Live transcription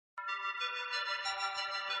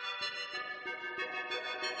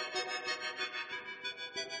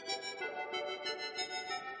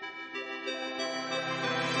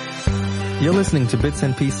You're listening to Bits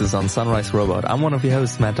and Pieces on Sunrise Robot. I'm one of your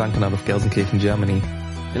hosts, Matt Duncan, out of Gelsenkirchen, Germany.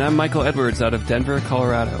 And I'm Michael Edwards out of Denver,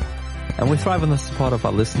 Colorado. And we thrive on the support of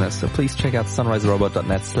our listeners, so please check out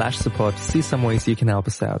sunriserobot.net/support to see some ways you can help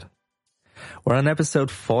us out. We're on episode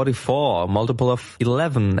 44, a multiple of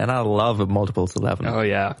 11, and I love multiples 11. Oh,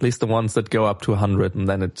 yeah. At least the ones that go up to 100, and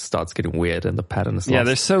then it starts getting weird and the pattern is lost. Yeah,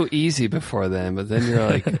 they're so easy before then, but then you're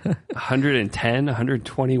like 110,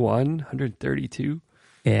 121, 132.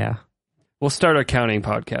 Yeah. We'll start our counting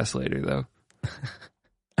podcast later, though.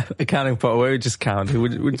 Accounting part, where we just count.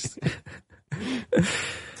 We just...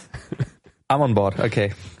 I'm on board.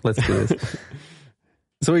 Okay, let's do this.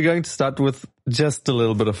 So we're going to start with just a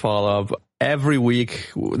little bit of follow-up. Every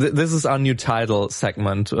week, this is our new title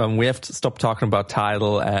segment. We have to stop talking about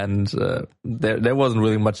title, and there wasn't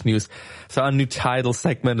really much news. So our new title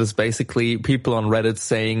segment is basically people on Reddit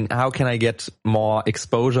saying, how can I get more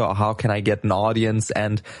exposure, or how can I get an audience?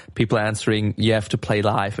 And people answering, you have to play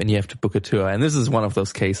live and you have to book a tour. And this is one of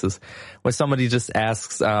those cases where somebody just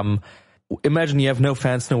asks, imagine you have no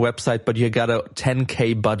fans, no website, but you got a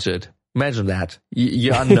 $10K budget. Imagine that.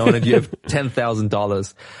 You're unknown and you have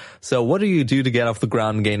 $10,000. So what do you do to get off the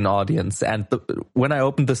ground and gain an audience? And when I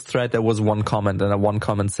opened this thread, there was one comment, and one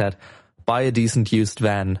comment said, buy a decent used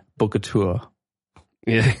van, book a tour.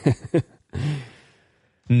 Yeah.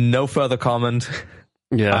 No further comment.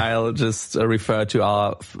 Yeah. I'll just refer to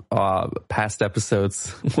our past episodes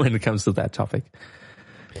when it comes to that topic.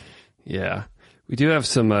 Yeah. We do have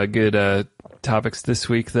some good topics this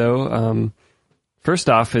week, though.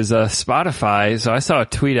 First off is Spotify. So I saw a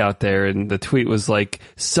tweet out there, and the tweet was like,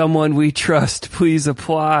 someone we trust, please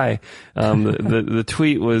apply. The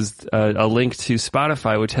tweet was a link to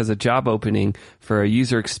Spotify, which has a job opening for a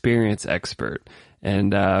user experience expert.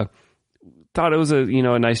 And thought it was a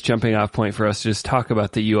nice jumping off point for us to just talk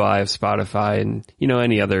about the UI of Spotify and,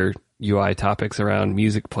 any other UI topics around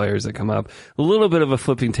music players that come up. A little bit of a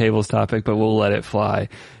flipping tables topic, but we'll let it fly.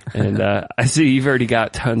 And I see you've already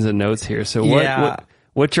got tons of notes here. So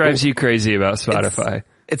what drives you crazy about Spotify?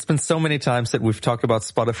 It's been so many times that we've talked about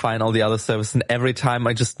Spotify and all the other services, and every time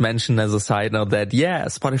I just mention as a side note that,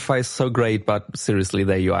 Spotify is so great, but seriously,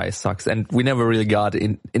 their UI sucks. And we never really got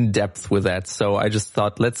in depth with that. So I just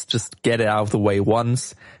thought, let's just get it out of the way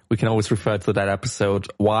once. We can always refer to that episode.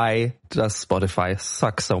 Why does Spotify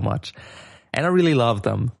suck so much? And I really love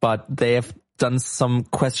them, but they have done some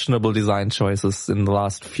questionable design choices in the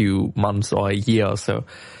last few months or a year or so.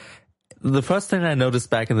 The first thing I noticed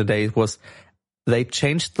back in the day was they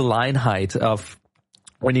changed the line height of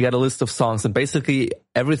when you get a list of songs, and basically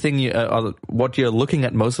everything what you're looking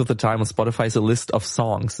at most of the time on Spotify is a list of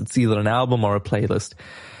songs. It's either an album or a playlist.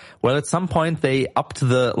 Well, at some point they upped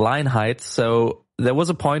the line height, so there was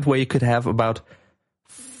a point where you could have about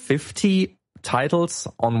 50 titles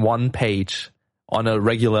on one page on a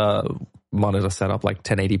regular monitor setup, like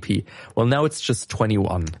 1080p. Well, now it's just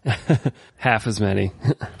 21. Half as many.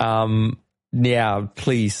 Yeah,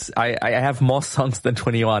 please. I have more songs than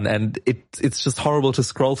 21, and it's just horrible to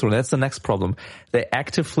scroll through. That's the next problem. They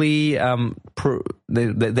actively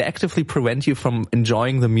they actively prevent you from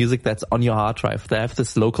enjoying the music that's on your hard drive. They have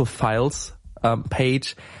this local files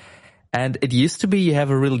page. And it used to be you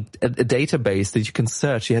have a database that you can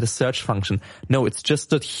search. You had a search function. No, it's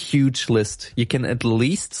just a huge list. You can at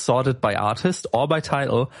least sort it by artist or by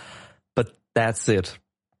title, but that's it.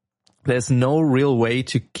 There's no real way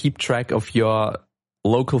to keep track of your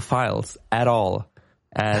local files at all.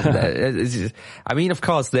 And I mean, of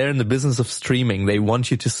course, they're in the business of streaming. They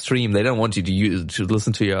want you to stream. They don't want you to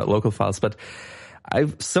listen to your local files, but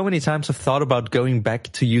I've so many times have thought about going back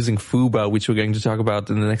to using Fuba, which we're going to talk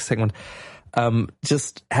about in the next segment.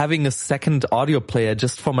 Just having a second audio player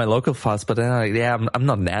just for my local files, but then I'm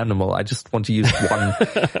not an animal. I just want to use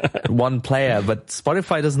one player, but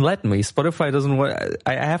Spotify doesn't let me. Spotify doesn't want,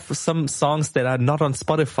 I have some songs that are not on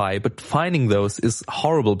Spotify, but finding those is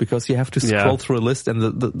horrible because you have to scroll through a list,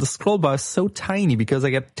 and the scroll bar is so tiny because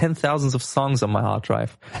I get 10,000s of songs on my hard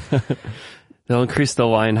drive. They'll increase the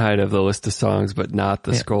line height of the list of songs, but not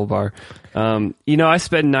the scroll bar. I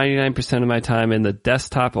spend 99% of my time in the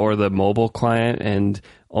desktop or the mobile client and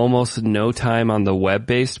almost no time on the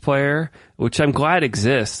web-based player, which I'm glad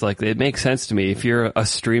exists. Like, it makes sense to me. If you're a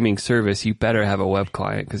streaming service, you better have a web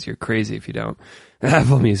client because you're crazy if you don't.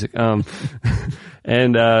 Apple Music.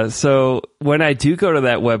 So when I do go to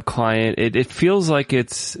that web client, it feels like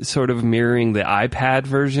it's sort of mirroring the iPad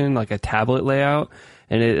version, like a tablet layout.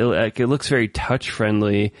 And it looks very touch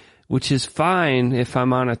friendly which is fine if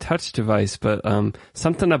I'm on a touch device, but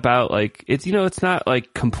something about like it's it's not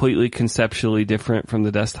like completely conceptually different from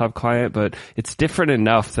the desktop client, but it's different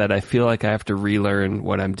enough that I feel like I have to relearn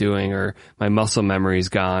what I'm doing, or my muscle memory's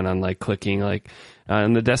gone on like clicking like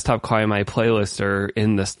in the desktop client. My playlists are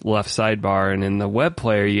in the left sidebar, and in the web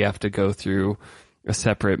player you have to go through a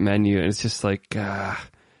separate menu, and it's just like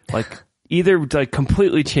either like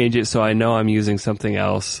completely change it so I know I'm using something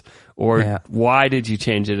else, or why did you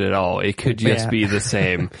change it at all? It could just be the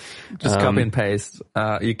same. Just copy and paste.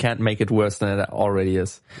 You can't make it worse than it already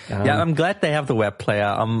is. I'm glad they have the web player.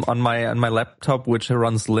 On my laptop, which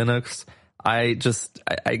runs Linux, I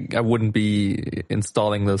wouldn't be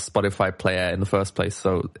installing the Spotify player in the first place.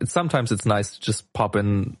 So sometimes it's nice to just pop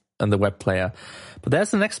in the web player. But there's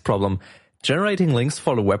the next problem. Generating links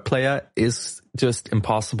for the web player is just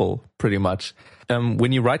impossible, pretty much.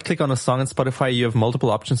 When you right-click on a song in Spotify, you have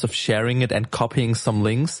multiple options of sharing it and copying some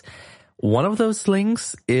links. One of those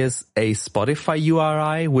links is a Spotify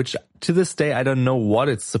URI, which to this day, I don't know what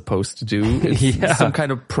it's supposed to do. It's some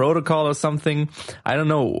kind of protocol or something. I don't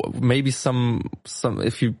know. Maybe some,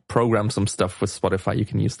 if you program some stuff with Spotify, you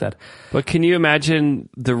can use that. But can you imagine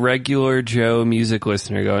the regular Joe music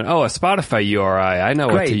listener going, oh, a Spotify URI. I know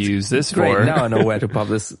what to use this for. Now I know where to pop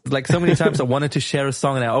this. Like so many times I wanted to share a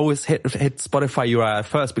song and I always hit Spotify URI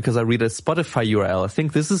first because I read a Spotify URL. I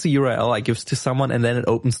think this is a URL I give to someone and then it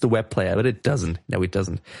opens the web player, but it doesn't. No, it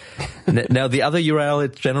doesn't. Now the other URL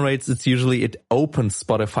it generates, it opens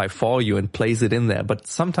Spotify for you and plays it in there. But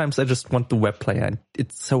sometimes I just want the web player and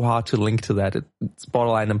it's so hard to link to that. It's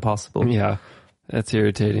borderline impossible. Yeah, that's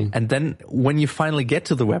irritating. And then when you finally get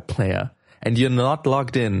to the web player and you're not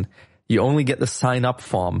logged in, you only get the sign up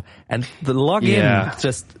form and the login,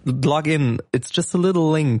 it's just a little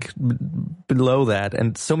link below that.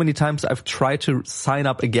 And so many times I've tried to sign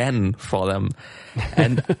up again for them.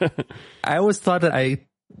 And I always thought that I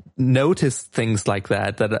noticed things like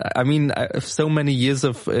that I mean, I have so many years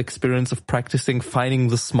of experience of practicing finding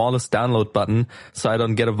the smallest download button so I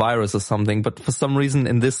don't get a virus or something, but for some reason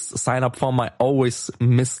in this sign up form I always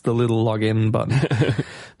miss the little login button.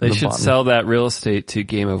 They should sell that real estate to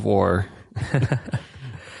Game of War.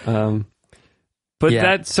 But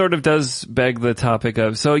that sort of does beg the topic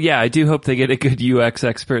of, so yeah, I do hope they get a good UX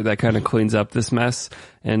expert that kind of cleans up this mess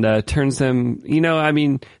and turns them, I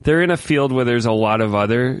mean, they're in a field where there's a lot of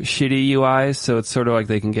other shitty UIs, so it's sort of like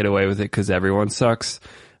they can get away with it because everyone sucks,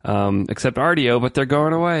 except Rdio, but they're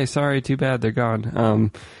going away. Sorry, too bad, they're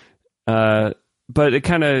gone. But it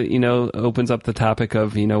kind of, opens up the topic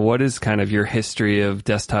of, what is kind of your history of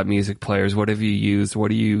desktop music players? What have you used?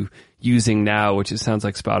 What are you using now? Which it sounds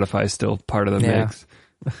like Spotify is still part of the mix.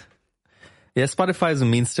 Yeah, Spotify is a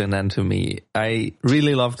means to an end to me. I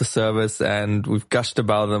really love the service and we've gushed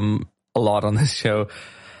about them a lot on this show.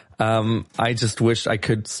 I just wish I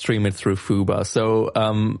could stream it through Fuba. So,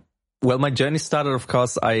 well, my journey started, of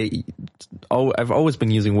course, I've always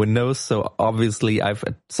been using Windows. So obviously I've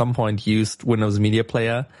at some point used Windows Media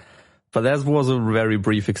Player, but that was a very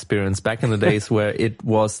brief experience back in the days where it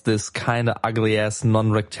was this kind of ugly ass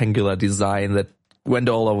non-rectangular design that went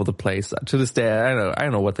all over the place. To this day, I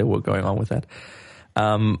don't know what they were going on with that.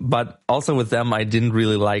 But also with them, I didn't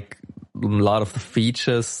really like a lot of the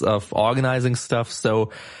features of organizing stuff.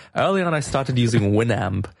 So early on, I started using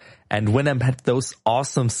Winamp. And Winamp had those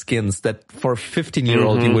awesome skins that for a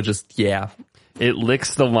 15-year-old, you were just, It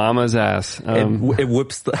licks the llama's ass. It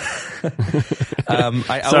whips the...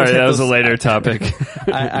 Sorry, that was a later topic.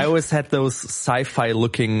 I always had those sci-fi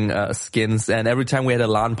looking skins, and every time we had a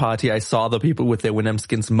LAN party, I saw the people with their Winamp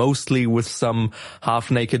skins, mostly with some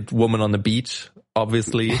half-naked woman on the beach,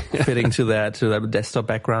 obviously fitting to that desktop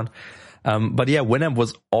background. But yeah, Winamp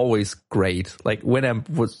was always great. Like Winamp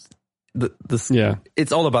was...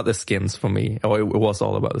 It's all about the skins for me. Or it was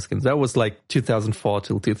all about the skins. That was like 2004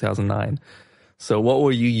 till 2009. So what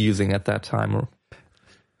were you using at that time?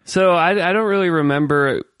 So I don't really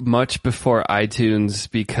remember much before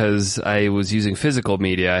iTunes because I was using physical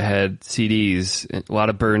media. I had CDs, a lot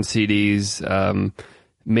of burned CDs,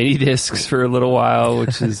 mini discs for a little while,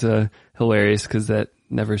 which is hilarious because that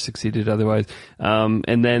never succeeded otherwise.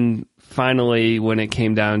 And then finally, when it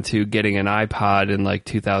came down to getting an iPod in like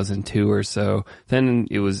 2002 or so, then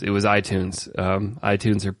it was iTunes.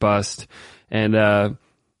 iTunes or bust. And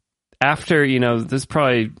after, this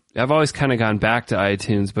probably, I've always kind of gone back to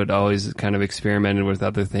iTunes, but always kind of experimented with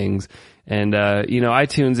other things. And,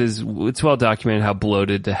 iTunes it's well documented how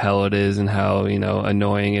bloated to hell it is and how,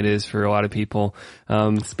 annoying it is for a lot of people.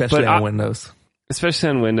 Especially on Windows. Especially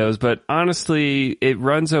on Windows, but honestly, it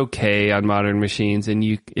runs okay on modern machines, and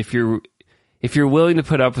if you're willing to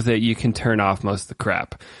put up with it, you can turn off most of the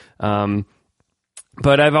crap.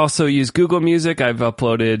 But I've also used Google Music. I've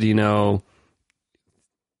uploaded,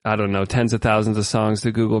 I don't know, tens of thousands of songs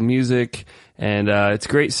to Google Music, and it's a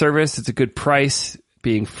great service. It's a good price,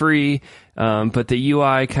 being free, but the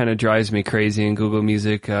UI kind of drives me crazy in Google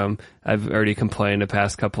Music. I've already complained the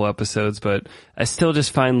past couple episodes, but I still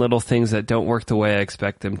just find little things that don't work the way I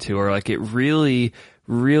expect them to, or like it really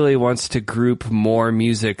wants to group more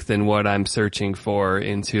music than what I'm searching for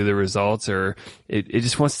into the results, or it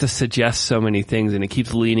just wants to suggest so many things, and it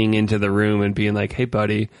keeps leaning into the room and being like, hey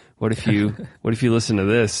buddy, what if you listen to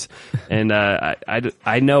this? And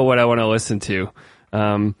I know what I want to listen to.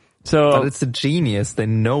 But it's a Genius. They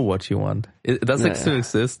know what you want. Does it still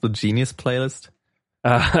exist, the Genius playlist?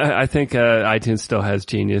 I think iTunes still has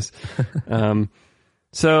Genius.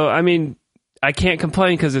 So I mean, I can't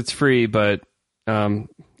complain because it's free, but I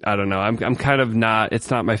don't know. I'm kind of not.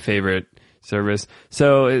 It's not my favorite service.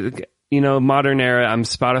 So modern era, I'm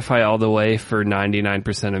Spotify all the way for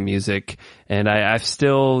 99% of music, and I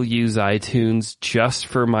still use iTunes just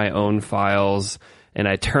for my own files. And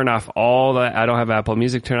I turn off all that. I don't have Apple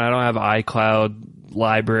Music turned on. I don't have iCloud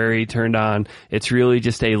library turned on. It's really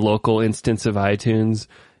just a local instance of iTunes,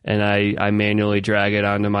 and I manually drag it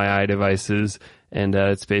onto my iDevices. And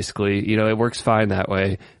it's basically, it works fine that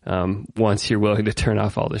way, once you're willing to turn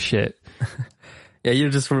off all the shit. Yeah, you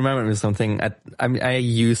just remembered me something. I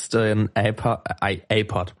used an iPod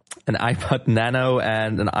Nano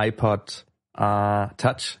and an iPod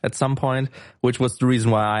Touch at some point, which was the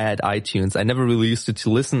reason why I had iTunes. I never really used it to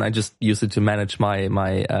listen. I just used it to manage my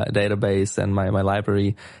database and my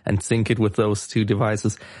library and sync it with those two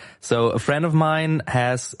devices. So a friend of mine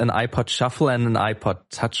has an iPod Shuffle and an iPod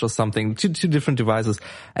Touch or something, two different devices,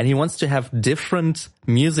 and he wants to have different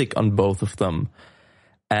music on both of them.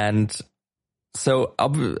 And so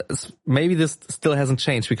maybe this still hasn't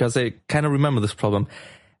changed, because I kind of remember this problem.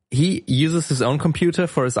 He uses his own computer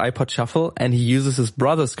for his iPod Shuffle, and he uses his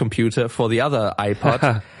brother's computer for the other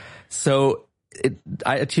iPod. So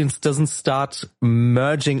iTunes doesn't start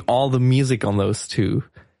merging all the music on those two.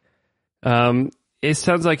 It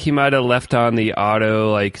sounds like he might have left on the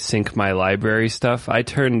auto, sync my library stuff. I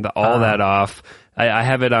turned all that off. I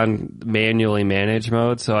have it on manually manage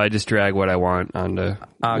mode, so I just drag what I want onto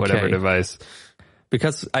whatever device.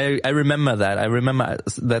 Because I remember that. I remember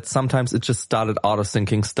that sometimes it just started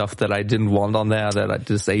auto-syncing stuff that I didn't want on there, that I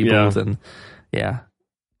disabled, and yeah.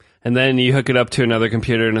 And then you hook it up to another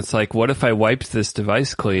computer, and it's like, what if I wiped this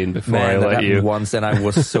device clean before I let you? Once, and I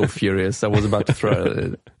was so furious. I was about to throw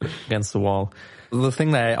it against the wall. The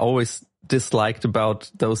thing that I always disliked about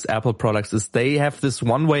those Apple products is they have this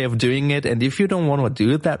one way of doing it, and if you don't want to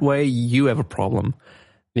do it that way, you have a problem.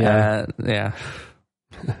 Yeah.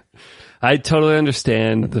 I totally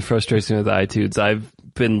understand the frustration with iTunes. I've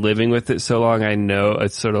been living with it so long, I know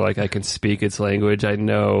it's sort of like I can speak its language. I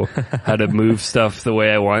know how to move stuff the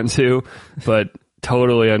way I want to, but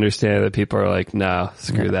totally understand that people are like, no,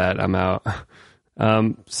 screw that, I'm out.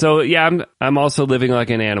 So yeah, I'm also living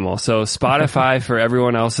like an animal. So Spotify for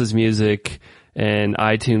everyone else's music, and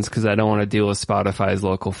iTunes because I don't want to deal with Spotify's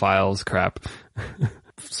local files crap.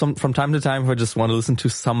 From time to time, if I just want to listen to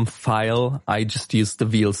some file, I just use the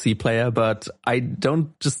VLC player, but I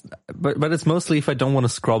don't but it's mostly if I don't want to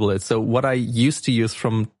scrobble it. So what I used to use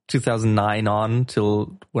from 2009 on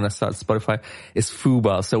till when I started Spotify is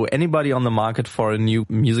Fuba. So anybody on the market for a new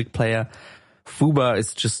music player, Fuba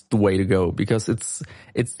is just the way to go, because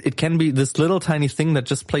it can be this little tiny thing that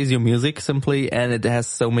just plays your music simply, and it has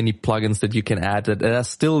so many plugins that you can add that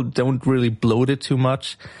still don't really bloat it too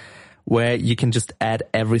much, where you can just add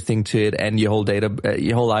everything to it, and your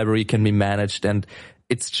whole library can be managed. And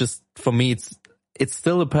it's just, for me, it's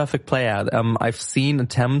still a perfect player. I've seen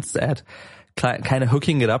attempts at kind of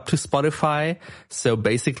hooking it up to Spotify. So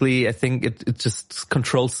basically, I think it just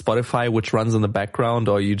controls Spotify, which runs in the background,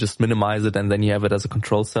 or you just minimize it and then you have it as a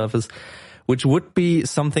control surface, which would be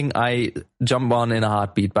something I jump on in a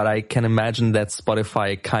heartbeat. But I can imagine that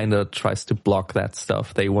Spotify kind of tries to block that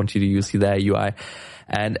stuff. They want you to use their UI.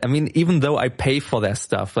 And I mean, even though I pay for their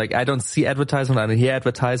stuff, I don't see advertisement, I don't hear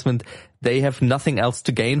advertisement, they have nothing else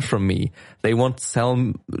to gain from me. They won't sell,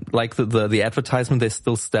 the advertisement they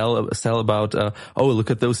still sell about, oh,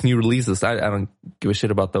 look at those new releases. I don't give a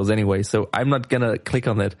shit about those anyway, so I'm not gonna click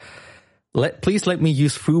on it. Please let me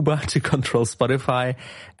use Fuba to control Spotify,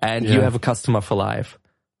 and you have a customer for life.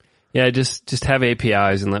 Yeah, just have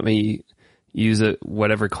APIs and let me use it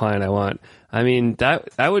whatever client I want. I mean, that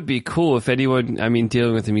would be cool if anyone,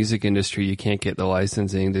 dealing with the music industry, you can't get the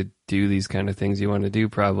licensing to do these kind of things you want to do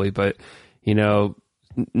probably, but,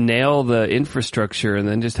 nail the infrastructure and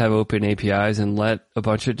then just have open APIs and let a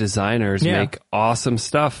bunch of designers make awesome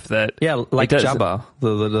stuff that like Jabba,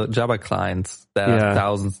 the Jabba clients. There are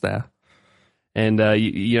thousands there. And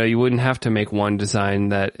you wouldn't have to make one design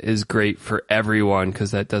that is great for everyone,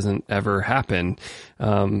 because that doesn't ever happen.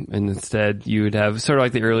 And instead you would have sort of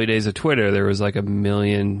like the early days of Twitter. There was like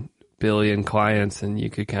 1 billion clients, and you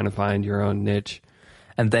could kind of find your own niche.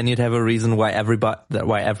 And then you'd have a reason why every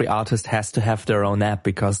artist has to have their own app,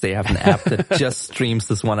 because they have an app that just streams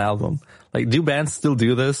this one album. Like, do bands still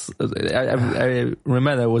do this? I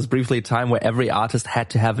remember there was briefly a time where every artist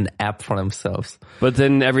had to have an app for themselves. But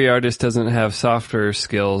then every artist doesn't have software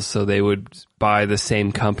skills, so they would buy the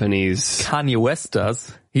same companies. Kanye West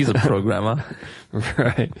does. He's a programmer.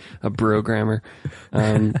 Right. A programmer.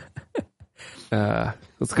 Let's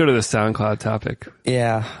go to the SoundCloud topic.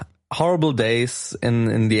 Yeah. Horrible days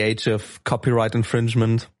in the age of copyright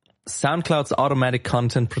infringement. SoundCloud's automatic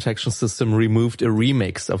content protection system removed a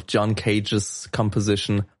remix of John Cage's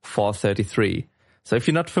composition 433. So if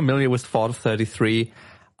you're not familiar with 433,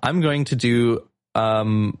 I'm going to do, I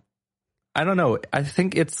don't know, I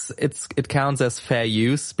think it counts as fair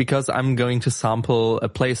use, because I'm going to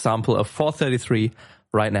play a sample of 433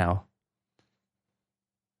 right now.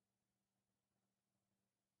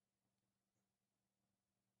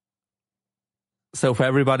 So for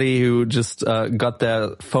everybody who just got their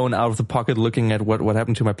phone out of the pocket looking at what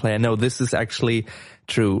happened to my player, no, this is actually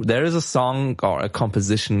true. There is a song or a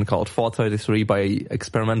composition called 433 by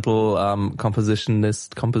experimental composer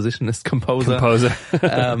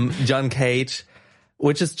John Cage,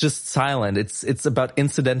 which is just silent. It's about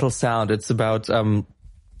incidental sound. It's about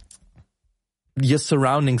your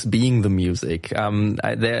surroundings being the music.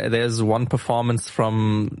 There's one performance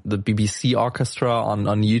from the BBC Orchestra on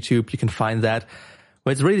YouTube. You can find that.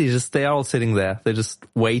 Where it's really just, they're all sitting there. They're just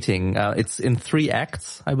waiting. It's in 3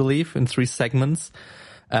 acts, I believe, in 3 segments.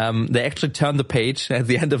 They actually turn the page at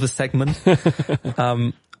the end of a segment.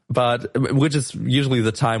 But which is usually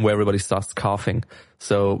the time where everybody starts coughing.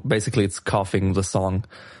 So basically it's coughing the song.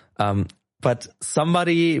 But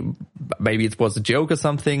somebody, maybe it was a joke or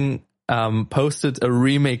something, posted a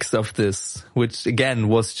remix of this, which again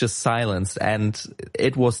was just silenced, and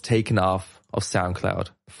it was taken off of SoundCloud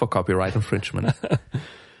for copyright infringement.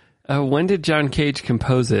 When did John Cage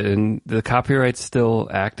compose it? And the copyright's still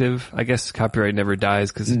active? I guess copyright never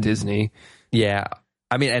dies because of Disney. Yeah.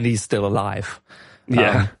 I mean, and he's still alive.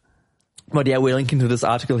 Yeah. But yeah, we're linking to this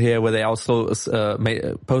article here where they also posted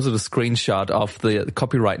a screenshot of the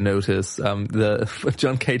copyright notice, the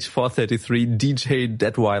John Cage 433 DJ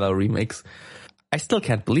Detweiler remix. I still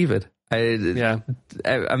can't believe it.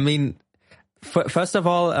 I mean, first of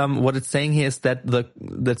all, what it's saying here is that that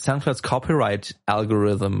SoundCloud's copyright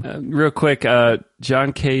algorithm. Real quick,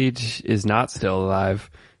 John Cage is not still alive.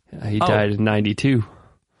 He died in 92.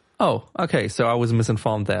 Oh, okay. So I was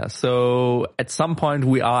misinformed there. So at some point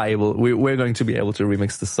we're going to be able to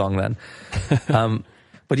remix the song then.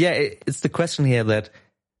 But yeah, it's the question here that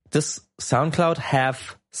does SoundCloud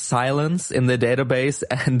have silence in the database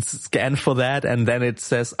and scan for that? And then it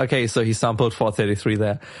says, okay, so he sampled 433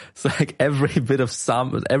 there. So like every bit of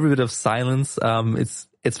silence,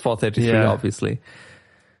 it's 433, obviously.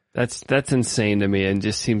 That's insane to me, and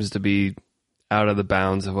just seems to be out of the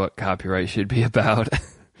bounds of what copyright should be about.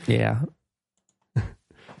 Yeah.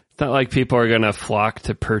 It's not like people are going to flock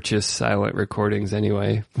to purchase silent recordings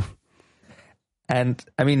anyway. And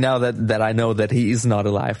I mean, now that I know that he is not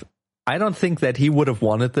alive, I don't think that he would have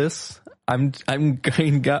wanted this. I'm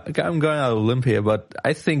going out on a limb here, but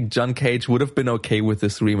I think John Cage would have been okay with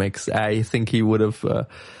this remix. I think he would have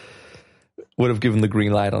given the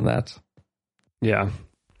green light on that. Yeah.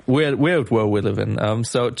 Weird world we live in.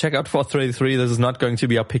 So check out 433. This is not going to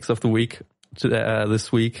be our picks of the week.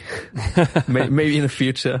 This week, maybe in the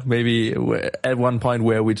future, maybe at one point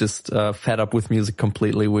where we just fed up with music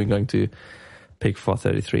completely, we're going to pick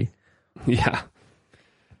 433. Yeah.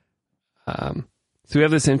 So we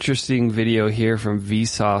have this interesting video here from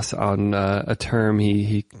Vsauce on a term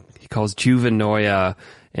he calls juvenoia.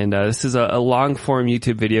 And this is a long form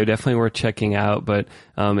YouTube video, definitely worth checking out. But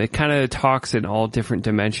it kind of talks in all different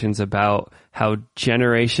dimensions about how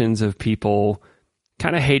generations of people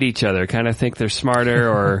kind of hate each other, kind of think they're smarter,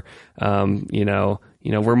 or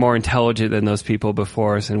we're more intelligent than those people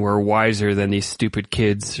before us, and we're wiser than these stupid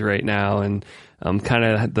kids right now, and kind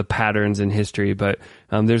of the patterns in history. But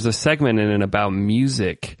there's a segment in it about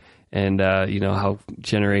music, and how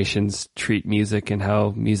generations treat music and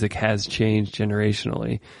how music has changed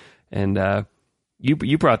generationally. And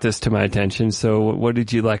you brought this to my attention. So what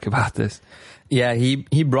did you like about this? Yeah,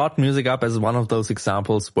 he brought music up as one of those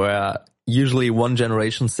examples where usually one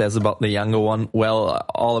generation says about the younger one, well,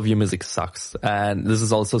 all of your music sucks. And this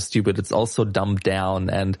is also stupid. It's also dumbed down.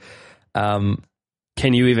 And,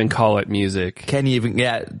 can you even call it music?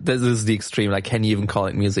 Yeah, this is the extreme. Like, can you even call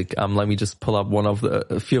it music? Let me just pull up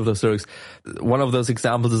a few of those lyrics. One of those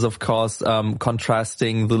examples is, of course,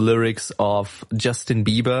 contrasting the lyrics of Justin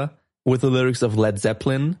Bieber with the lyrics of Led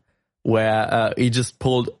Zeppelin, where he just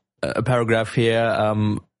pulled a paragraph here,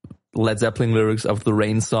 Led Zeppelin lyrics of the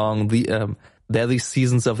Rain song. There are these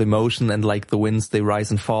seasons of emotion, and like the winds, they rise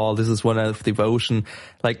and fall. This is one of devotion.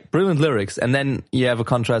 Like, brilliant lyrics. And then you have a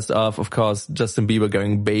contrast of course, Justin Bieber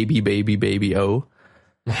going baby, baby, baby, oh.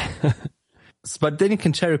 But then you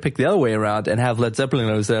can cherry pick the other way around and have Led Zeppelin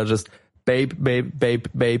lyrics that are just babe, babe, babe,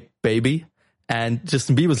 babe, baby. And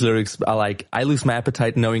Justin Bieber's lyrics are like, I lose my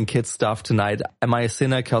appetite knowing kids starve tonight. Am I a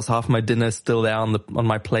sinner? 'Cause half my dinner is still there on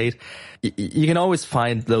my plate. You can always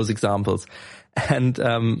find those examples. And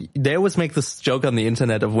they always make this joke on the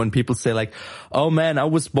internet of when people say like, oh man, I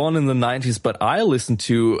was born in the 90s, but I listened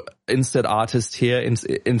to insert artist here,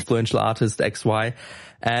 influential artist XY.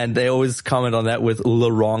 And they always comment on that with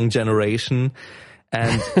the wrong generation.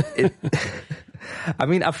 And I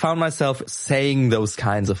mean, I found myself saying those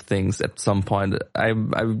kinds of things at some point. I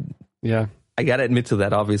gotta admit to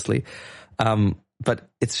that, obviously. But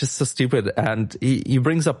it's just so stupid. And he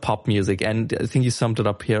brings up pop music, and I think you summed it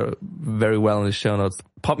up here very well in the show notes.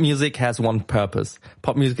 Pop music has one purpose.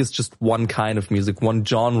 Pop music is just one kind of music, one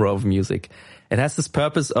genre of music. It has this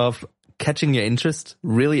purpose of catching your interest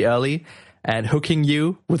really early and hooking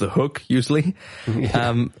you with a hook, usually.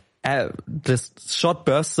 Just short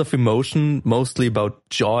bursts of emotion, mostly about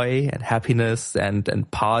joy and happiness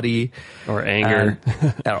and party. Or anger.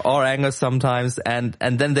 Or anger sometimes. And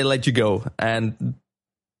then they let you go. And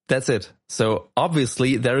that's it. So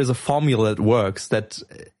obviously there is a formula that works, that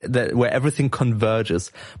where everything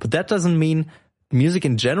converges. But that doesn't mean music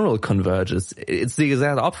in general converges. It's the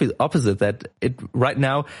exact opposite, that right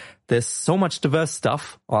now there's so much diverse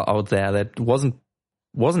stuff out there that wasn't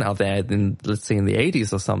out there in, let's say, in the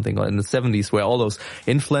 80s or something, or in the 70s, where all those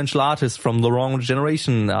influential artists from the wrong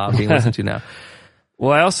generation are being listened to now.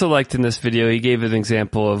 Well, I also liked in this video, he gave an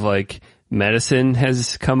example of like medicine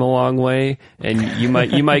has come a long way, and you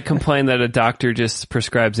might complain that a doctor just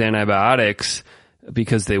prescribes antibiotics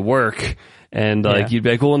because they work. And you'd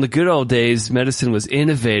be like, well, in the good old days, medicine was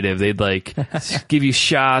innovative. They'd like give you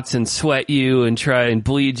shots and sweat you and try and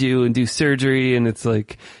bleed you and do surgery. And it's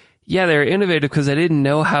like, yeah, they're innovative because they didn't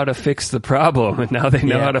know how to fix the problem, and now they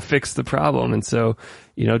know how to fix the problem. And so,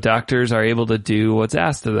 doctors are able to do what's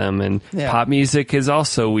asked of them. And pop music is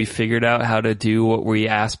also, we figured out how to do what we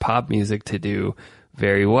asked pop music to do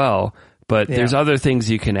very well. But there's other things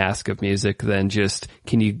you can ask of music than just,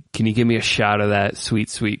 can you give me a shot of that sweet,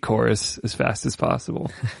 sweet chorus as fast as possible?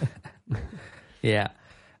 Yeah.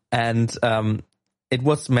 And it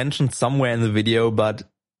was mentioned somewhere in the video, but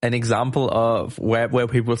an example of where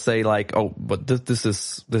people say like, oh, but this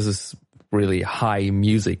is really high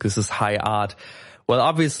music. This is high art. Well,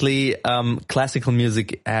 obviously, classical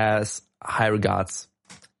music has high regards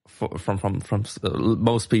from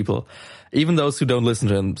most people. Even those who don't listen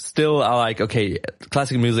to him still are like, okay,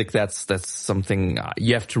 classical music, that's something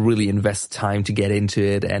you have to really invest time to get into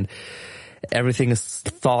it, and everything is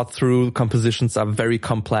thought through. Compositions are very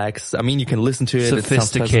complex. I mean, you can listen to it.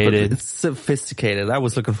 Sophisticated. It's sophisticated. I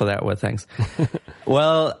was looking for that word. Thanks.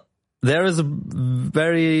 Well, there is a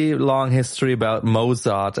very long history about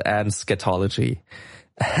Mozart and scatology.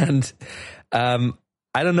 And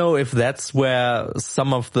I don't know if that's where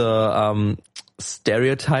some of the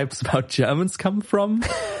stereotypes about Germans come from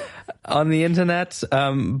on the internet.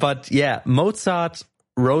 But yeah, Mozart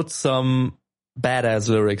wrote some badass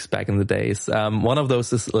lyrics back in the days. One of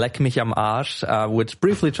those is Leck mich am Arsch, which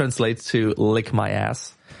briefly translates to lick my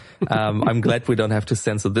ass. I'm glad we don't have to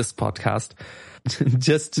censor this podcast.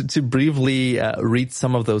 Just to briefly read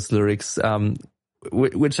some of those lyrics,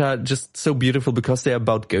 which are just so beautiful because they're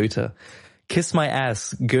about Goethe. Kiss my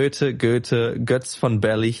ass, Goethe, Götz von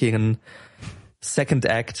Berlichingen. Second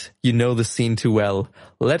act, you know the scene too well.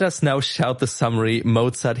 Let us now shout the summary.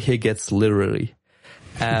 Mozart here gets literary.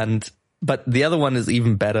 But the other one is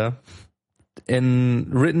even better.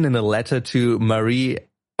 Written in a letter to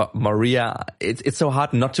Maria, it's so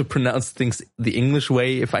hard not to pronounce things the English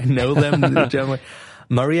way if I know them the German way.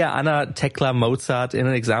 Maria Anna Tekla Mozart, in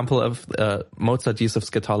an example of Mozart use of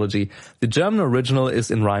scatology. The German original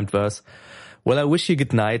is in rhymed verse. Well, I wish you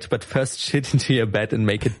good night, but first shit into your bed and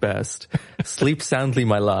make it burst. Sleep soundly,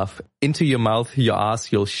 my love. Into your mouth, your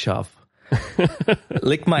ass you'll shove.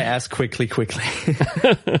 Lick my ass quickly.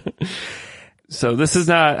 So this is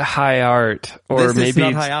not high art, or This maybe is not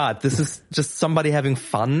it's- high art. This is just somebody having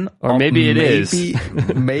fun. Or maybe it is.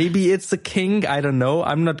 Maybe it's a king. I don't know.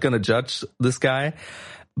 I'm not going to judge this guy.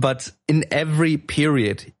 But in every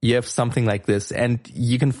period, you have something like this. And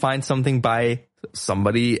you can find something by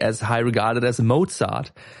somebody as high regarded as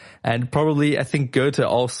Mozart. And probably, I think Goethe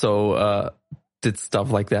also did stuff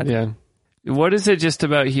like that. Yeah. What is it just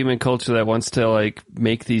about human culture that wants to like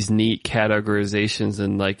make these neat categorizations,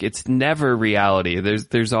 and like it's never reality?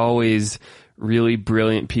 There's always really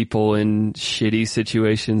brilliant people in shitty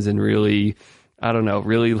situations, and really, I don't know,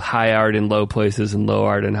 really high art in low places and low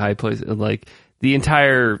art in high places. Like the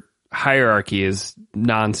entire hierarchy is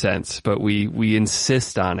nonsense, but we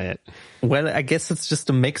insist on it. Well, I guess it's just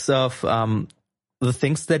a mix of the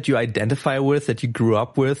things that you identify with, that you grew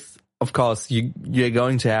up with. Of course, you're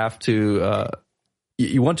going to have to,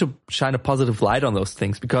 you want to shine a positive light on those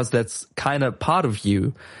things because that's kind of part of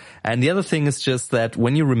you. And the other thing is just that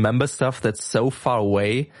when you remember stuff that's so far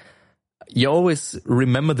away, you always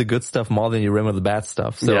remember the good stuff more than you remember the bad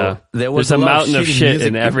stuff. So Yeah. there was There's a lot mountain of shitty shit music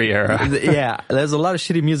in every era. Yeah, there's a lot of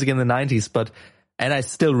shitty music in the 90s, and I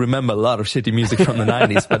still remember a lot of shitty music from the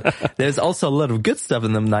 90s, but there's also a lot of good stuff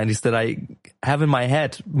in the 90s that I have in my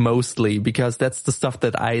head mostly because that's the stuff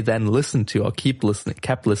that I then listened to or kept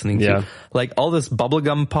listening to. Yeah. Like all this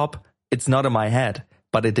bubblegum pop, it's not in my head,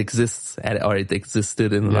 but it exists or it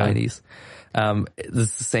existed in the 90s.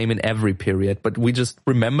 It's the same in every period, but we just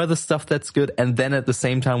remember the stuff that's good. And then at the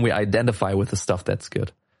same time, we identify with the stuff that's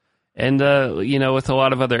good. And, with a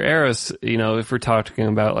lot of other eras, if we're talking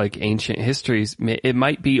about like ancient histories, it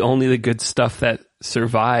might be only the good stuff that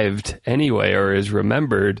survived anyway or is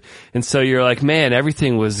remembered. And so you're like, man,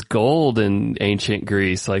 everything was gold in ancient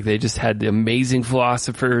Greece. Like they just had the amazing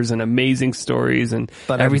philosophers and amazing stories and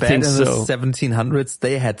But everything. I bet in the 1700s,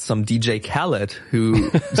 they had some DJ Khaled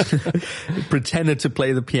who pretended to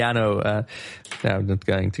play the piano. I'm not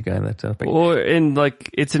going to go in that topic. And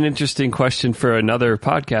like, it's an interesting question for another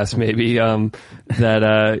podcast, maybe,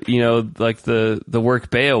 like the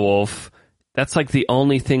work Beowulf, that's like the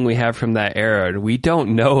only thing we have from that era. We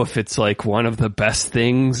don't know if it's like one of the best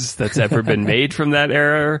things that's ever been made from that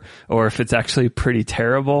era or if it's actually pretty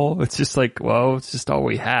terrible. It's just like, well, it's just all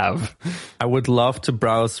we have. I would love to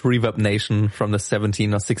browse Reverb Nation from the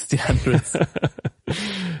 17 or 1600s.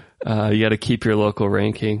 You got to keep your local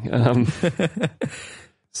ranking.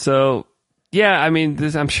 So yeah, I mean,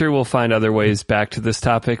 I'm sure we'll find other ways back to this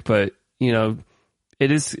topic, but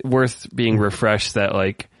it is worth being refreshed that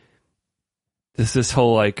like, this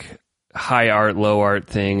whole like high art, low art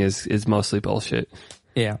thing is mostly bullshit.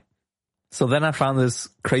 Yeah. So then I found this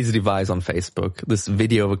crazy device on Facebook, this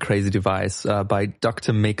video of a crazy device by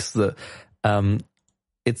Dr. Mix.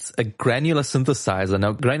 It's a granular synthesizer.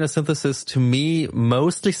 Now, granular synthesis to me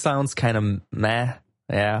mostly sounds kind of meh.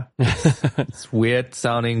 Yeah, it's weird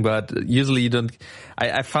sounding, but usually you don't.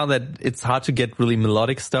 I found that it's hard to get really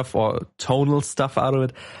melodic stuff or tonal stuff out of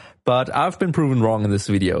it. But I've been proven wrong in this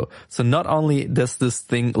video. So not only does this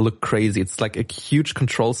thing look crazy, it's like a huge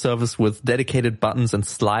control surface with dedicated buttons and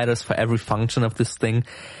sliders for every function of this thing.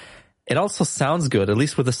 It also sounds good, at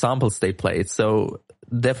least with the samples they played. So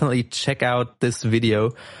definitely check out this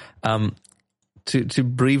video. To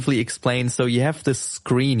briefly explain, so you have this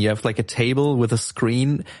screen, you have like a table with a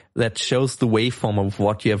screen that shows the waveform of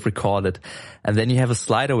what you have recorded. And then you have a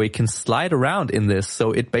slider where you can slide around in this.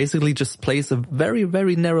 So it basically just plays a very,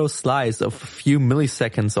 very narrow slice of a few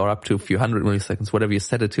milliseconds or up to a few hundred milliseconds, whatever you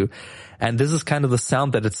set it to. And this is kind of the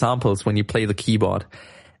sound that it samples when you play the keyboard.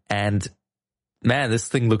 And man, this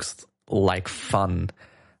thing looks like fun.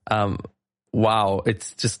 Wow,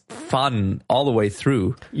 it's just fun all the way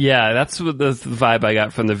through. Yeah, that's what the vibe I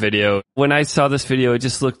got from the video. When I saw this video, it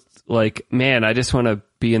just looked like, man, I just want to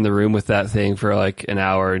be in the room with that thing for like an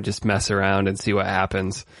hour and just mess around and see what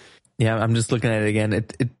happens. Yeah, I'm just looking at it again.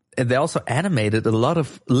 They also animated a lot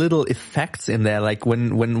of little effects in there, like when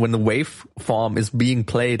the waveform is being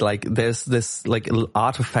played, like there's this like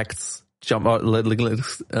artifacts jump out,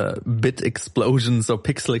 bit explosions or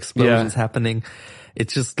pixel explosions happening. It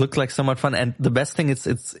just looked like so much fun. And the best thing is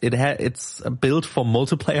it's built for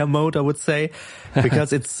multiplayer mode, I would say,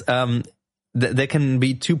 because it's there can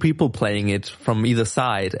be two people playing it from either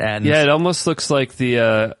side. And yeah, it almost looks like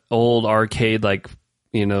the old arcade, like,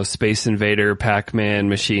 Space Invader, Pac-Man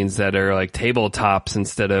machines that are like tabletops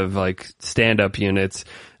instead of like stand-up units.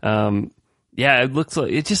 Yeah,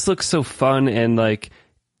 it just looks so fun, and like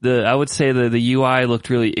I would say the UI looked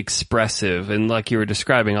really expressive, and like you were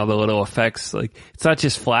describing, all the little effects, like it's not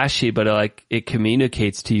just flashy, but it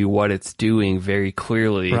communicates to you what it's doing very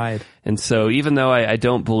clearly. Right. And so even though I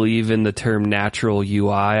don't believe in the term natural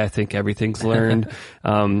UI, I think everything's learned.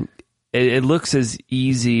 It looks as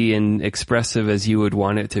easy and expressive as you would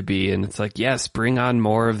want it to be. And it's like, yes, bring on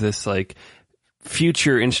more of this like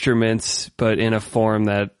future instruments, but in a form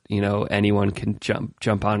that, anyone can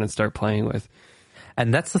jump on and start playing with.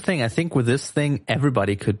 And that's the thing. I think with this thing,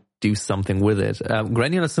 everybody could do something with it.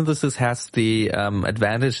 Granular synthesis has the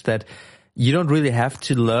advantage that you don't really have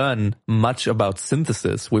to learn much about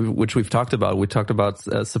synthesis, which we've talked about. We talked about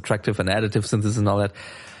subtractive and additive synthesis and all that.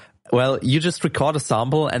 Well, you just record a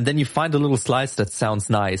sample and then you find a little slice that sounds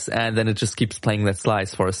nice, and then it just keeps playing that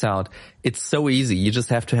slice for a sound. It's so easy. You just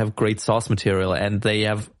have to have great source material, and they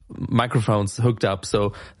have microphones hooked up,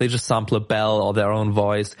 so they just sample a bell or their own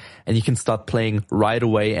voice, and you can start playing right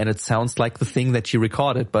away, and it sounds like the thing that you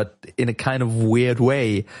recorded, but in a kind of weird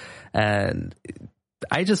way. And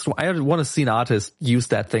I want to see an artist use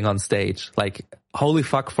that thing on stage. Like Holy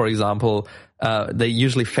Fuck, for example, they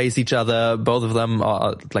usually face each other, both of them,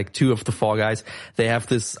 or like two of the four guys. They have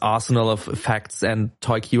this arsenal of effects and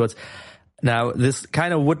toy keyboards. Now, this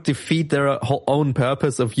kind of would defeat their whole own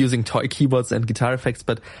purpose of using toy keyboards and guitar effects,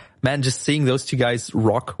 but man, just seeing those two guys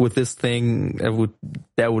rock with this thing,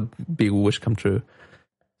 that would be a wish come true.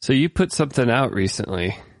 So you put something out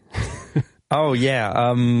recently. Oh,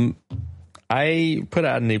 yeah. I put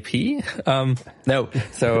out an EP. We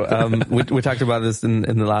talked about this in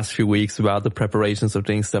the last few weeks about the preparations of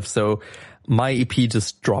doing stuff. So my EP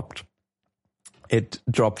just dropped. It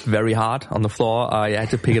dropped very hard on the floor. I had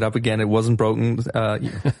to pick it up again. It wasn't broken.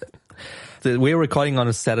 We were recording on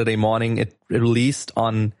a Saturday morning. It released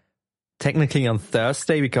technically on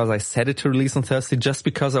Thursday, because I set it to release on Thursday just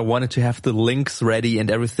because I wanted to have the links ready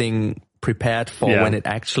and everything prepared for when it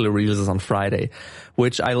actually releases on Friday,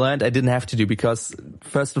 which I learned I didn't have to do, because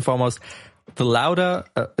first and foremost, the Louder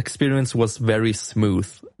experience was very smooth.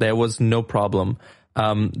 There was no problem.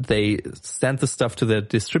 They sent the stuff to the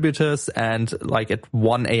distributors, and like at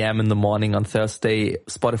 1 a.m. in the morning on Thursday,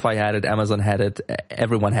 Spotify had it, Amazon had it,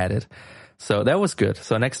 everyone had it. So that was good.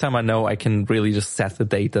 So next time I know I can really just set the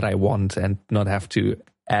date that I want and not have to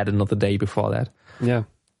add another day before that. Yeah.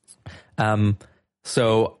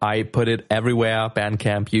 So I put it everywhere,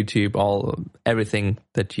 Bandcamp, YouTube, everything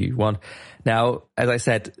that you want. Now, as I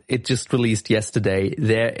said, it just released yesterday.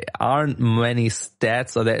 There aren't many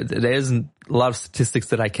stats, or there isn't a lot of statistics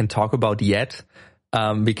that I can talk about yet,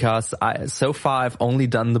 because so far I've only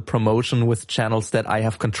done the promotion with channels that I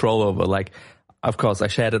have control over. Like, of course, I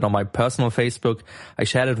shared it on my personal Facebook. I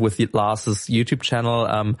shared it with Lars's YouTube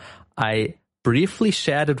channel. I briefly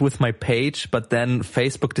shared it with my page, but then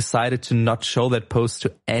Facebook decided to not show that post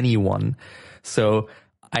to anyone. So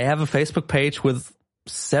I have a Facebook page with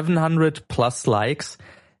 700 plus likes,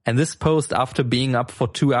 and this post, after being up for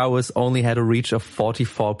 2 hours, only had a reach of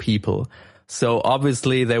 44 people. So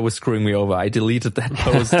obviously they were screwing me over. I deleted that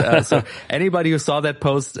post. So anybody who saw that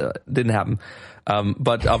post, didn't happen.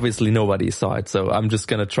 But obviously nobody saw it. So I'm just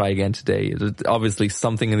going to try again today. Obviously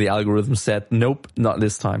something in the algorithm said, nope, not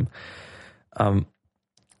this time.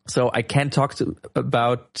 So I can't talk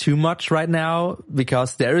about too much right now,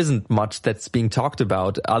 because there isn't much that's being talked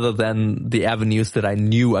about other than the avenues that I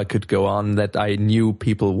knew I could go on, that I knew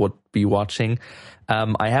people would be watching.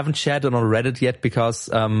 I haven't shared it on Reddit yet, because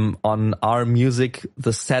on Our Music,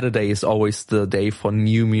 the Saturday is always the day for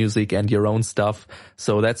new music and your own stuff.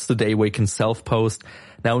 So that's the day where you can self-post.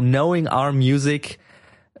 Now, knowing Our Music,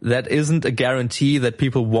 that isn't a guarantee that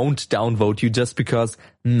people won't downvote you just because,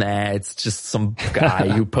 it's just some guy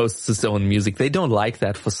who posts his own music. They don't like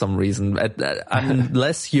that for some reason,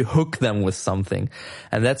 unless you hook them with something.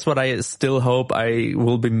 And that's what I still hope I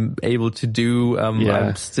will be able to do.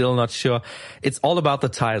 I'm still not sure. It's all about the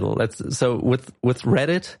title. So with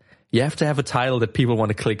Reddit, you have to have a title that people want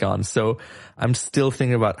to click on. So I'm still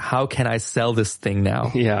thinking about, how can I sell this thing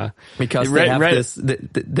now? Yeah. Because they have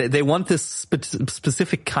they want this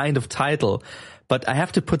specific kind of title, but I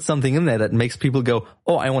have to put something in there that makes people go,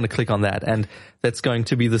 oh, I want to click on that. And that's going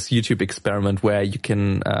to be this YouTube experiment where you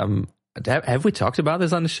can, have we talked about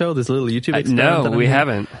this on the show? This little YouTube experiment? No, we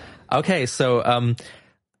haven't. Okay. So,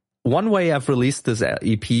 one way I've released this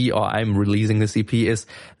EP, or I'm releasing this EP, is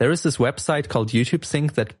there is this website called YouTube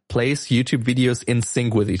Sync that plays YouTube videos in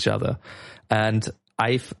sync with each other. And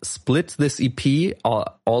I've split this EP,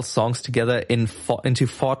 all songs together, into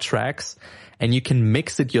 4 tracks. and you can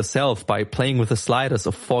mix it yourself by playing with the sliders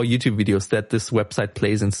of 4 YouTube videos that this website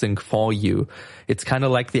plays in sync for you. It's kind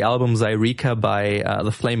of like the album Zyreka by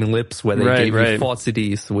the Flaming Lips, where they gave you 4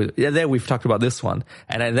 CDs. There we've talked about this one.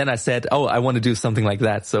 And then I said, oh, I want to do something like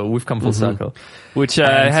that. So we've come full circle. Which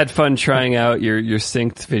I had fun trying out your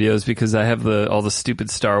synced videos because I have all the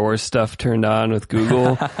stupid Star Wars stuff turned on with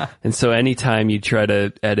Google. And so anytime you try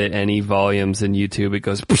to edit any volumes in YouTube, it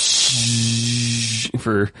goes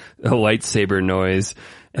for a lightsaber noise.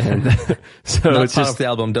 And so Not it's part just of the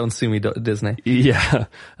album. Don't sue me, Disney. Yeah,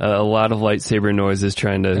 a lot of lightsaber noises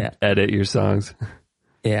trying to edit your songs.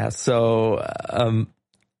 Yeah, so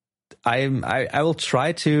I will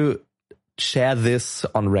try to share this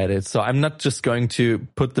on Reddit. So I'm not just going to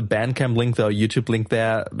put the Bandcamp link there or YouTube link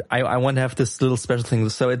there. I want to have this little special thing.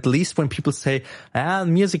 So at least when people say,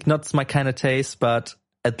 music not my kind of taste, but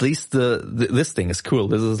at least this thing is cool.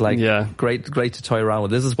 This is like great to toy around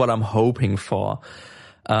with. This is what I'm hoping for.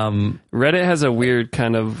 Reddit has a weird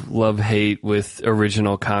kind of love-hate with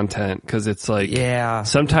original content because it's like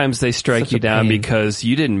sometimes they strike you down because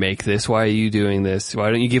you didn't make this. Why are you doing this?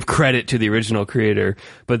 Why don't you give credit to the original creator?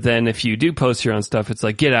 But then if you do post your own stuff, it's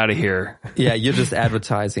like, get out of here. Yeah, you're just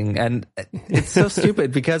advertising. And it's so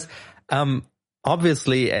stupid because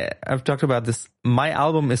obviously, I've talked about this. My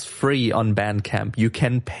album is free on Bandcamp. You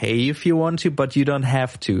can pay if you want to, but you don't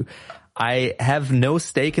have to. I have no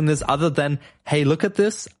stake in this other than, hey, look at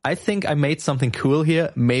this. I think I made something cool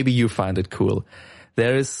here. Maybe you find it cool.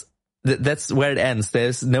 That's where it ends.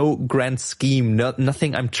 There's no grand scheme,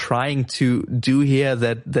 nothing I'm trying to do here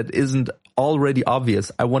that isn't already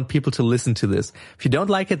obvious. I want people to listen to this. If you don't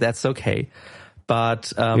like it, that's okay.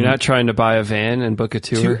 But you're not trying to buy a van and book a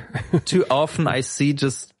tour? Too often I see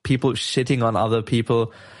just people shitting on other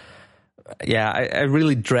people. Yeah, I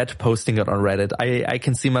really dread posting it on Reddit. I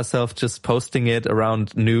can see myself just posting it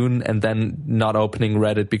around noon and then not opening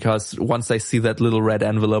Reddit because once I see that little red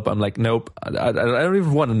envelope, I'm like, nope, I don't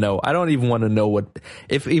even want to know. I don't even want to know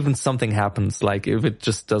if even something happens, like if it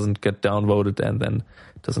just doesn't get downvoted and then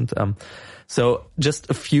doesn't. So just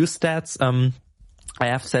a few stats. I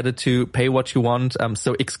have set it to pay what you want.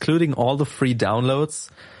 So excluding all the free downloads,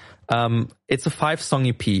 it's a 5-song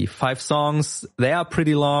EP. 5 songs. They are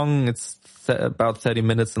pretty long. It's about 30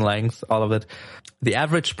 minutes in length, all of it. The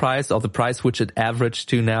average price, or the price which it averaged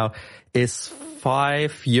to now, is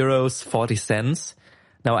 €5.40.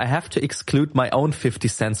 Now I have to exclude my own 50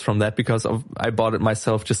 cents from that because I bought it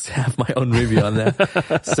myself just to have my own review on there.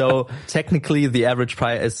 So technically the average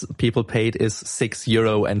price people paid is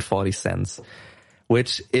 €6.40,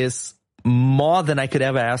 which is more than I could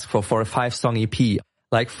ever ask for a 5-song EP.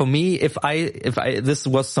 Like for me, if this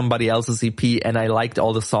was somebody else's EP and I liked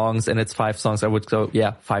all the songs and it's 5 songs, I would go,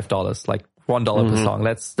 $5, like $1 per song.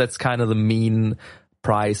 That's kind of the mean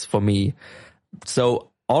price for me.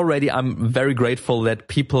 So already I'm very grateful that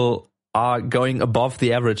people are going above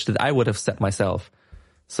the average that I would have set myself.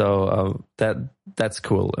 So, that's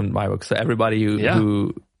cool in my book. So everybody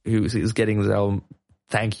who is getting this album,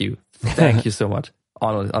 thank you. Thank you so much.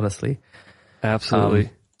 Honestly.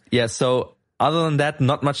 Absolutely. So other than that,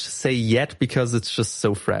 not much to say yet because it's just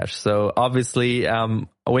so fresh. So obviously,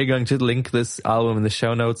 we're going to link this album in the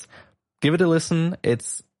show notes. Give it a listen.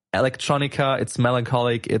 It's electronica. It's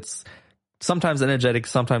melancholic. It's sometimes energetic.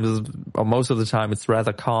 Sometimes, or most of the time, it's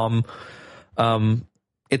rather calm.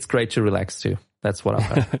 It's great to relax to. That's what I've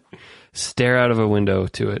heard. Stare out of a window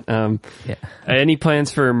to it. Any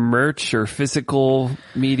plans for merch or physical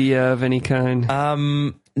media of any kind?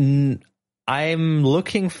 I'm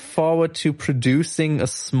looking forward to producing a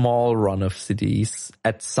small run of CDs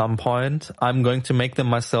at some point. I'm going to make them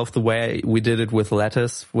myself the way we did it with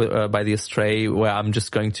Letters by the Astray, where I'm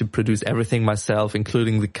just going to produce everything myself,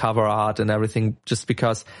 including the cover art and everything, just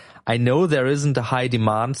because I know there isn't a high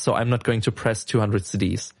demand, so I'm not going to press 200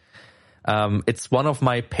 CDs. It's one of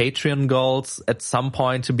my Patreon goals at some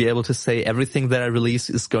point to be able to say everything that I release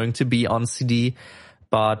is going to be on CD.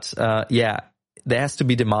 But there has to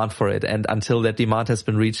be demand for it. And until that demand has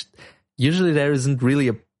been reached, usually there isn't really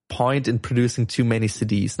a point in producing too many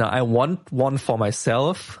CDs. Now, I want one for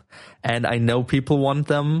myself, and I know people want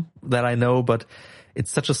them that I know, but it's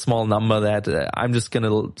such a small number that I'm just going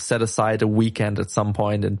to set aside a weekend at some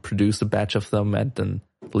point and produce a batch of them and then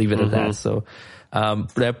leave it at that. So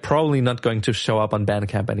they're probably not going to show up on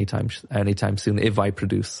Bandcamp anytime soon if I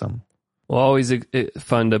produce some. Well, always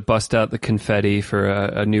fun to bust out the confetti for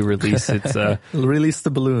a new release. It's release the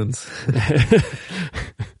balloons.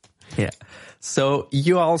 Yeah. So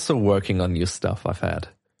you're also working on new stuff, I've had.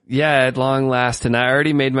 Yeah, at long last. And I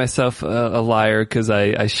already made myself a liar because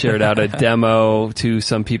I shared out a demo to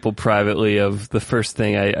some people privately of the first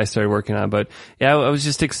thing I started working on. But yeah, I was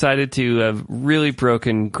just excited to have really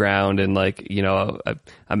broken ground and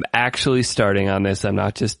I'm actually starting on this. I'm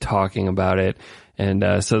not just talking about it. And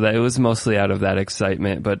so that it was mostly out of that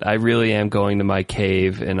excitement, but I really am going to my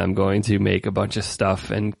cave and I'm going to make a bunch of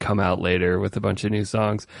stuff and come out later with a bunch of new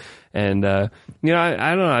songs. And, I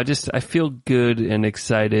don't know. I feel good and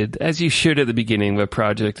excited, as you should at the beginning of a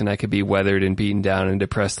project, and I could be weathered and beaten down and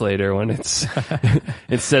depressed later when it's,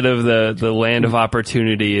 instead of the land of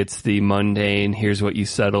opportunity, it's the mundane, here's what you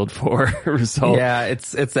settled for result. Yeah,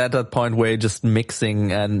 it's at that point where you're just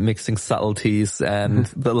mixing subtleties, and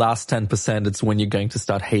the last 10%, it's when you're going to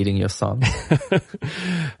start hating your song.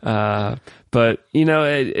 But,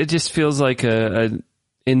 it just feels like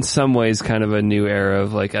in some ways kind of a new era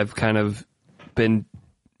of like I've kind of been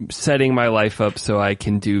setting my life up so I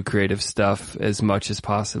can do creative stuff as much as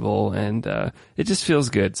possible, and it just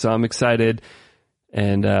feels good. So I'm excited,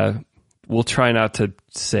 and we'll try not to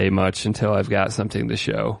say much until I've got something to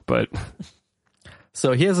show. But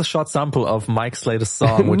so here's a short sample of Mike's latest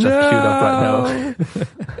song, which I've queued up right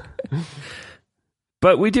now.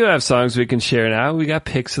 But we do have songs we can share now. We got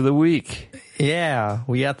picks of the week. Yeah,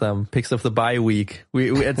 we got them. Picks of the bye week.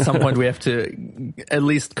 We at some point we have to at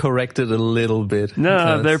least correct it a little bit.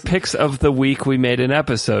 No, they're picks of the week we made an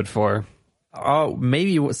episode for. Oh,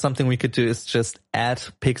 maybe something we could do is just add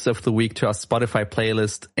picks of the week to our Spotify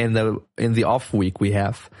playlist in the off week we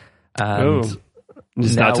have. And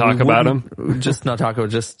just not talk about them? Just not talk about,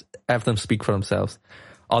 just have them speak for themselves.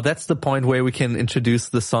 Oh, that's the point where we can introduce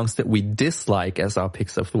the songs that we dislike as our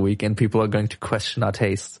picks of the week, and people are going to question our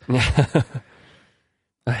tastes.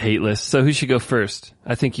 A hate list. So who should go first?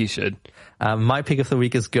 I think you should. My pick of the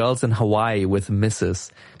week is Girls in Hawaii with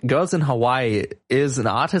Mrs. Girls in Hawaii is an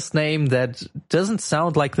artist name that doesn't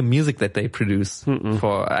sound like the music that they produce.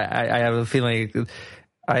 I have a feeling,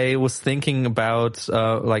 I was thinking about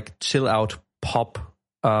like chill out pop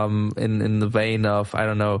in the vein of, I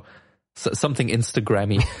don't know, something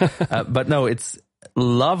Instagrammy. But no, it's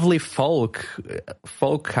lovely folk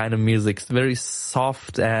kind of music. It's very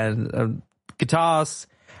soft, and guitars,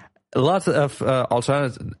 a lot of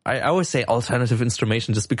alternative. I always say alternative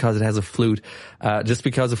instrumentation just because it has a flute. Just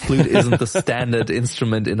because a flute isn't the standard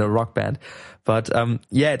instrument in a rock band. But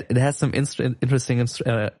it has some interesting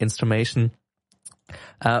instrumentation.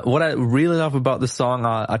 What I really love about the song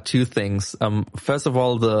are two things. First of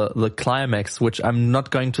all, the climax, which I'm not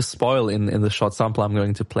going to spoil in the short sample I'm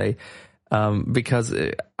going to play, because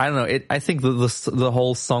I don't know. I think the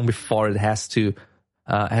whole song before it has to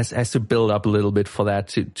build up a little bit for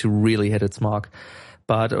that to really hit its mark.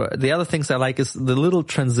 But the other things I like is the little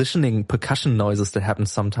transitioning percussion noises that happen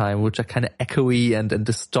sometime, which are kind of echoey and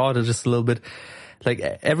distorted just a little bit. Like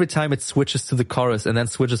every time it switches to the chorus and then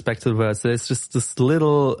switches back to the verse, there's just this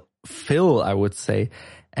little fill, I would say.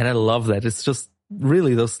 And I love that. It's just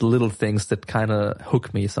really those little things that kind of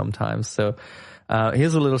hook me sometimes. So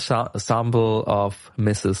here's a little sample of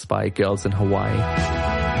Mrs. by Girls in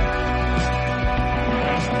Hawaii.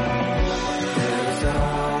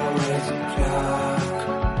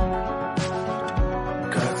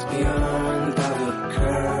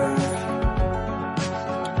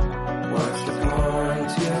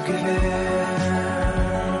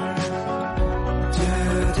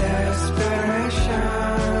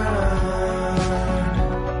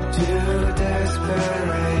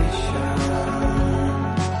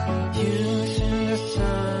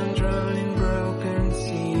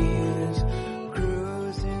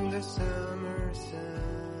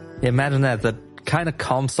 Imagine that kind of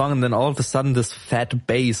calm song, and then all of a sudden this fat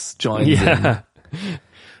bass joins in.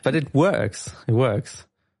 But it works. It works.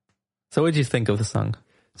 So what do you think of the song?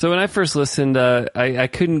 So when I first listened, I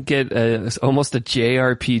couldn't get almost a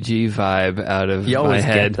JRPG vibe out of you always my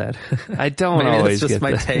head. Get that. I don't maybe always get that.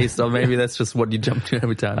 Maybe that's just my taste, or maybe that's just what you jump to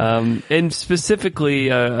every time. And specifically,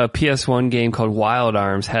 a PS1 game called Wild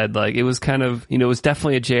Arms had like, it was kind of, it was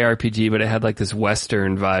definitely a JRPG, but it had like this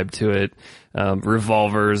Western vibe to it.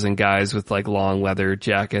 Revolvers and guys with like long leather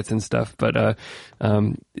jackets and stuff. But, a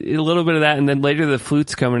little bit of that. And then later the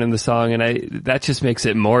flute's coming in the song, and that just makes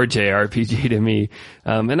it more JRPG to me.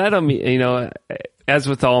 And I don't mean, as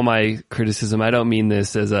with all my criticism, I don't mean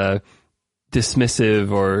this as a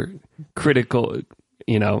dismissive or critical,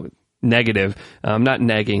 negative. I'm not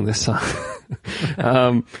negging the song.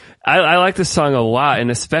 I like the song a lot,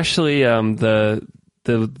 and especially,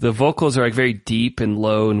 the vocals are like very deep and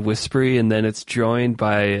low and whispery, and then it's joined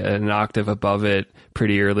by an octave above it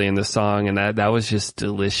pretty early in the song, and that was just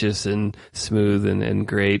delicious and smooth and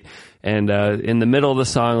great. And in the middle of the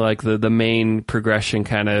song, like the main progression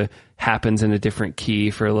kind of happens in a different key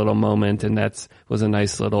for a little moment, and was a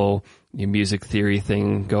nice little music theory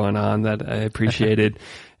thing going on that I appreciated.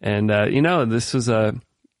 And this was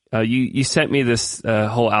you sent me this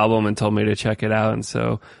whole album and told me to check it out, and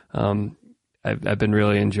so I've been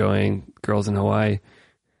really enjoying Girls in Hawaii.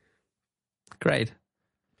 Great.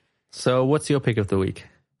 So what's your pick of the week?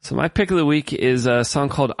 So my pick of the week is a song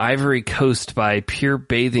called Ivory Coast by Pure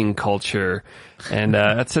Bathing Culture. And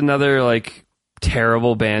that's another like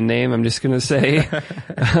terrible band name, I'm just going to say.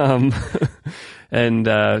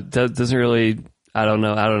 Doesn't really, I don't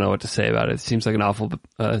know what to say about it. It seems like an awful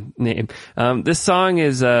name. This song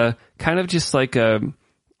is kind of just like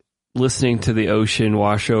listening to the ocean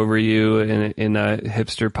wash over you in a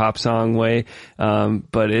hipster pop song way.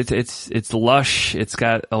 But it's lush. It's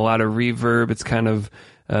got a lot of reverb. It's kind of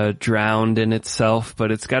drowned in itself, but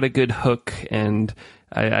it's got a good hook, and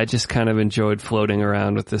I just kind of enjoyed floating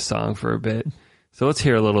around with this song for a bit. So let's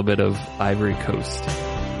hear a little bit of Ivory Coast.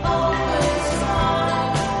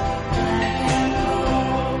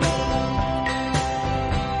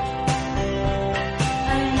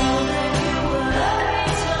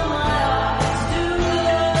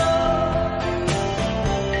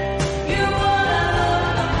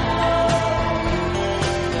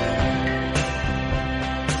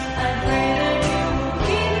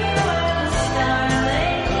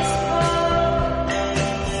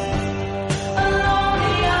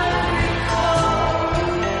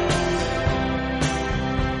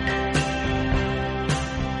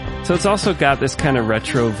 So it's also got this kind of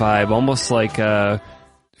retro vibe, almost like the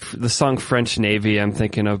song French Navy I'm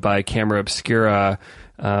thinking of by Camera Obscura.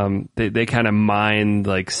 They kind of mine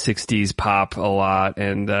like 60s pop a lot,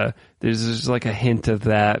 and there's like a hint of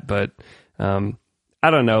that, but I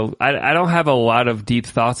don't know. I don't have a lot of deep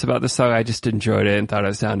thoughts about the song. I just enjoyed it and thought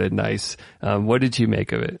it sounded nice. What did you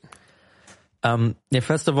make of it?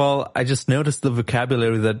 First of all, I just noticed the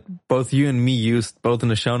vocabulary that both you and me used, both in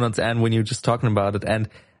the show notes and when you were just talking about it. And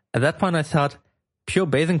at that point I thought Pure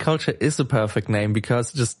Bathing Culture is a perfect name,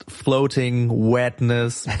 because just floating,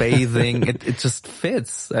 wetness, bathing, it just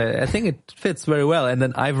fits. I think it fits very well. And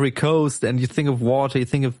then Ivory Coast, and you think of water, you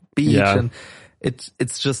think of beach, and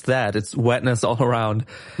it's just that. It's wetness all around.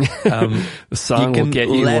 The song will get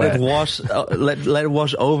you let wet. it wash, let it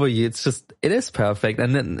wash over you. It is perfect.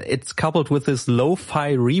 And then it's coupled with this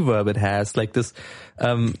lo-fi reverb it has, like this,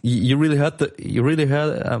 you really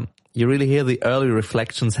hear the early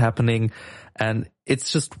reflections happening, and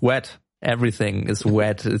it's just wet. Everything is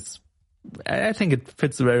wet. I think it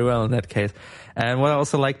fits very well in that case. And what I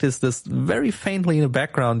also liked is this very faintly in the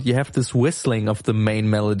background, you have this whistling of the main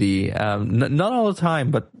melody. Not all the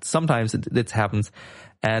time, but sometimes it happens.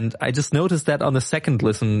 And I just noticed that on the second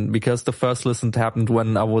listen, because the first listen happened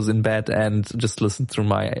when I was in bed and just listened through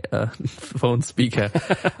my phone speaker.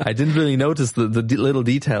 I didn't really notice the little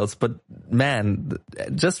details, but man,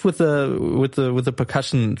 just with the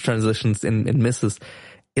percussion transitions in misses,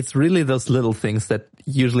 it's really those little things that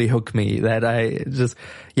usually hook me, that I just,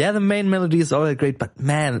 the main melody is all that great, but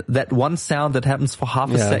man, that one sound that happens for half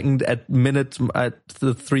a second at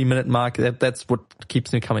the 3 minute mark, that's what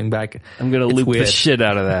keeps me coming back. I'm going to loop the shit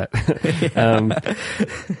out of that.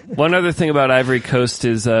 One other thing about Ivory Coast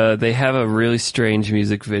is, they have a really strange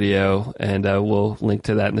music video, and, we'll link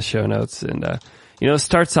to that in the show notes. And, it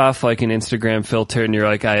starts off like an Instagram filter, and you're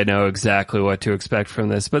like, I know exactly what to expect from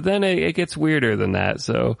this, but then it gets weirder than that.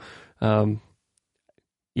 So,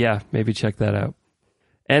 maybe check that out.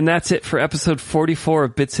 And that's it for episode 44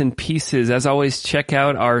 of Bits and Pieces. As always, check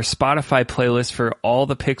out our Spotify playlist for all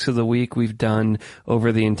the picks of the week we've done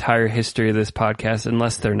over the entire history of this podcast.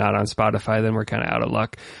 Unless they're not on Spotify, then we're kind of out of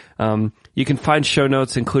luck. You can find show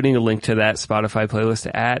notes, including a link to that Spotify playlist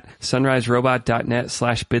at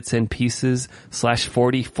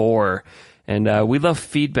sunriserobot.net/bitsandpieces/44. And we love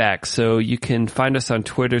feedback, so you can find us on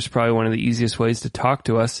Twitter. It's probably one of the easiest ways to talk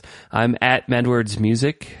to us. I'm at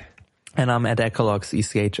MedwordsMusic. And I'm at Echolox,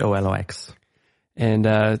 ECHOLOX. And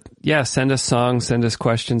send us songs, send us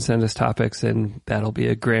questions, send us topics, and that'll be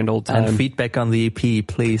a grand old time. And feedback on the EP,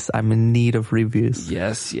 please. I'm in need of reviews.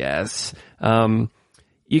 Yes.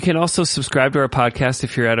 You can also subscribe to our podcast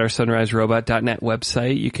if you're at our sunriserobot.net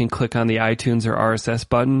website. You can click on the iTunes or RSS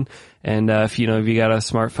button. And if you got a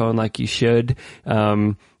smartphone like you should,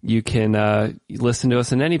 you can listen to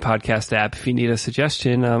us in any podcast app. If you need a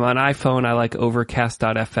suggestion, on iPhone, I like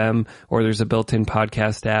Overcast.fm, or there's a built-in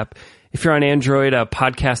podcast app. If you're on Android,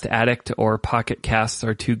 Podcast Addict or Pocket Casts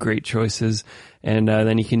are two great choices. And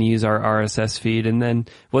then you can use our RSS feed. And then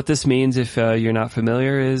what this means, if you're not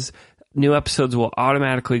familiar, is new episodes will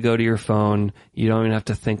automatically go to your phone. You don't even have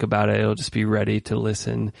to think about it. It'll just be ready to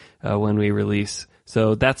listen when we release.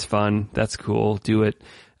 So that's fun. That's cool. Do it.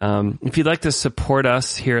 If you'd like to support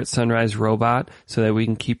us here at Sunrise Robot so that we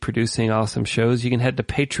can keep producing awesome shows, you can head to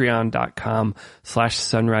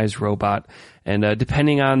patreon.com/Sunrise Robot. And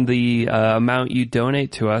depending on the amount you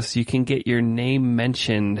donate to us, you can get your name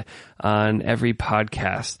mentioned on every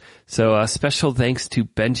podcast. So special thanks to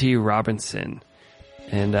Benji Robinson.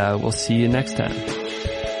 And we'll see you next time.